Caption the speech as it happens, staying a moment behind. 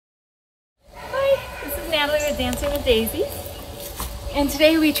Natalie with Dancing with Daisies. And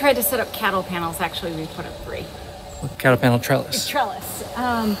today we tried to set up cattle panels. Actually, we put up 3. Cattle panel trellis. Trellis.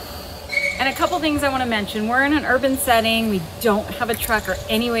 And a couple things I want to mention. We're in an urban setting. We don't have a truck or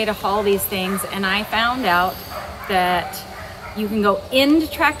any way to haul these things. And I found out that you can go into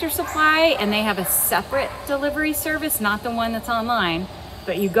Tractor Supply and they have a separate delivery service, not the one that's online.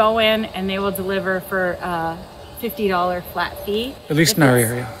 But you go in and they will deliver for $50 flat fee. At least in our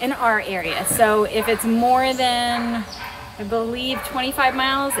area. In our area. So if it's more than, I believe, 25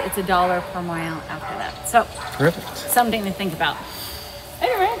 miles, it's $1 per mile after that. So perfect. Something to think about.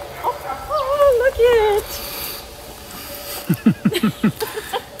 Anyway, look it.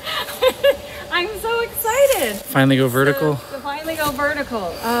 I'm so excited. Finally go vertical. To finally go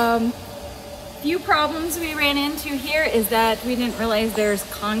vertical. Few problems we ran into here is that we didn't realize there's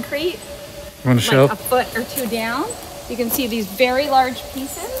concrete. You want to show? A foot or 2 down. You can see these very large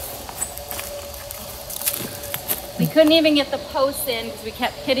pieces. We couldn't even get the posts in because we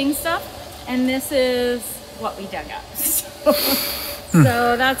kept hitting stuff. And this is what we dug up.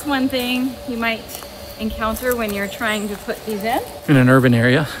 So that's one thing you might encounter when you're trying to put these in. In an urban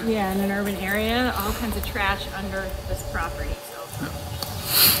area. Yeah, in an urban area. All kinds of trash under this property. So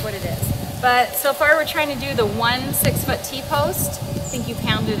that's what it is. But so far we're trying to do the 1 6-foot T-post. I think you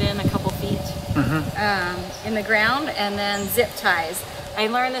pounded in a couple feet in the ground, and then zip ties. I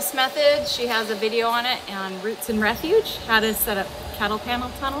learned this method. She has a video on it on Roots and Refuge, how to set up cattle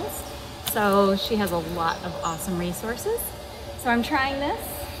panel tunnels. So she has a lot of awesome resources. So I'm trying this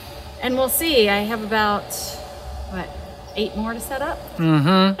and we'll see. I have about, what, 8 more to set up?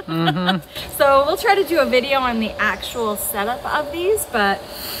 So we'll try to do a video on the actual setup of these, but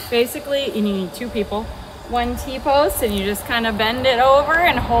basically you need 2 people, 1 T-post, and you just kind of bend it over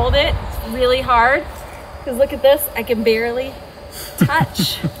and hold it. It's really hard because look at this, I can barely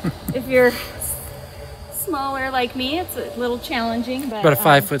touch. If you're smaller like me, it's a little challenging. But about a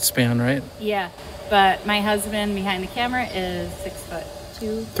 5-foot span, right? Yeah, but my husband behind the camera is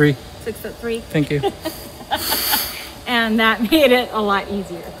 6'2", 3. 6'3". Thank you. And that made it a lot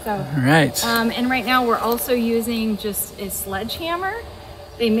easier. So, all right. And right now we're also using just a sledgehammer.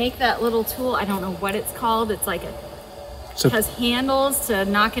 They make that little tool. I don't know what it's called. It's like it has handles to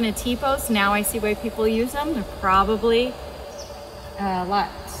knock in a T-post. Now I see why people use them. They're probably a lot.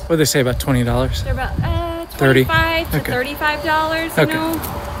 What do they say, about $20? They're about $25 to $35. You know,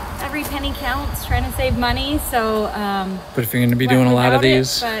 every penny counts. Trying to save money. So, but if you're going to be doing a lot of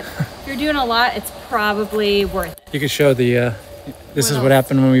these, but if you're doing a lot, it's probably worth it. You could show the. This is what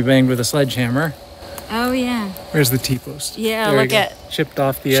happened when we banged with a sledgehammer. Oh yeah. Where's the T-post? Yeah, there look at chipped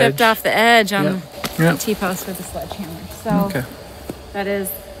off the edge. Chipped off the edge on the T-post with the sledgehammer. So that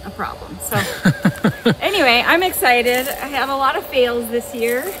is a problem. So anyway, I'm excited. I have a lot of fails this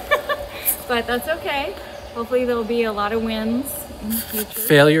year, but that's okay. Hopefully there'll be a lot of wins in the future.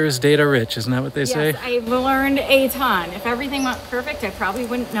 Failure is data rich, isn't that what they say? Yes, I've learned a ton. If everything went perfect, I probably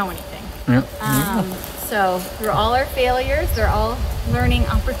wouldn't know anything. Yep. So through all our failures, they're all learning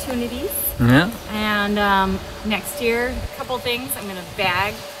opportunities. Yeah. And next year, a couple things. I'm gonna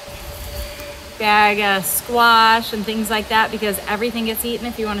bag squash and things like that because everything gets eaten.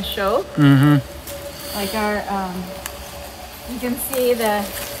 If you want to show, like our, you can see the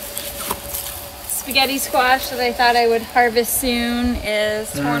spaghetti squash that I thought I would harvest soon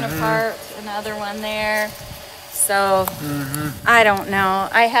is torn apart. Another one there. So I don't know.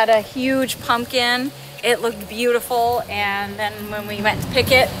 I had a huge pumpkin. It looked beautiful, and then when we went to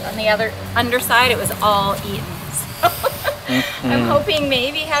pick it on the other underside, it was all eaten. So I'm hoping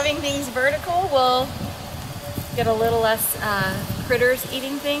maybe having things vertical will get a little less critters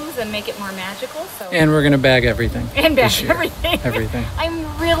eating things and make it more magical. So. And we're gonna bag everything. And bag everything. Everything.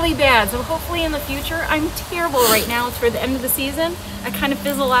 I'm really bad, so hopefully in the future, I'm terrible right now. It's for the end of the season. I kind of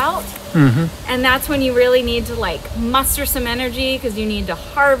fizzle out. And that's when you really need to like muster some energy because you need to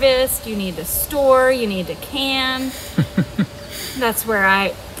harvest, you need to store, you need to can. That's where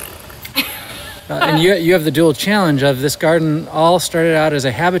and you have the dual challenge of this garden all started out as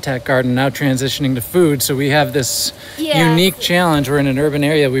a habitat garden, now transitioning to food. So we have this unique challenge. We're in an urban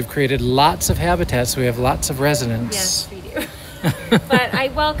area. We've created lots of habitats, so we have lots of residents. Yes, we do. But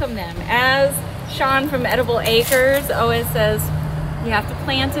I welcome them. As Sean from Edible Acres always says, you have to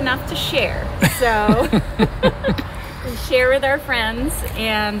plant enough to share. So we share with our friends,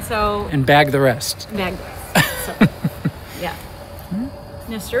 and so... And bag the rest. Bag the rest. So, yeah.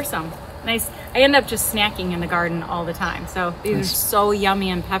 Now stir some. Nice. I end up just snacking in the garden all the time. So these are so yummy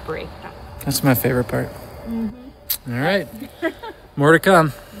and peppery. That's my favorite part. All right. More to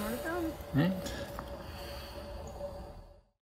come. More to come. All right.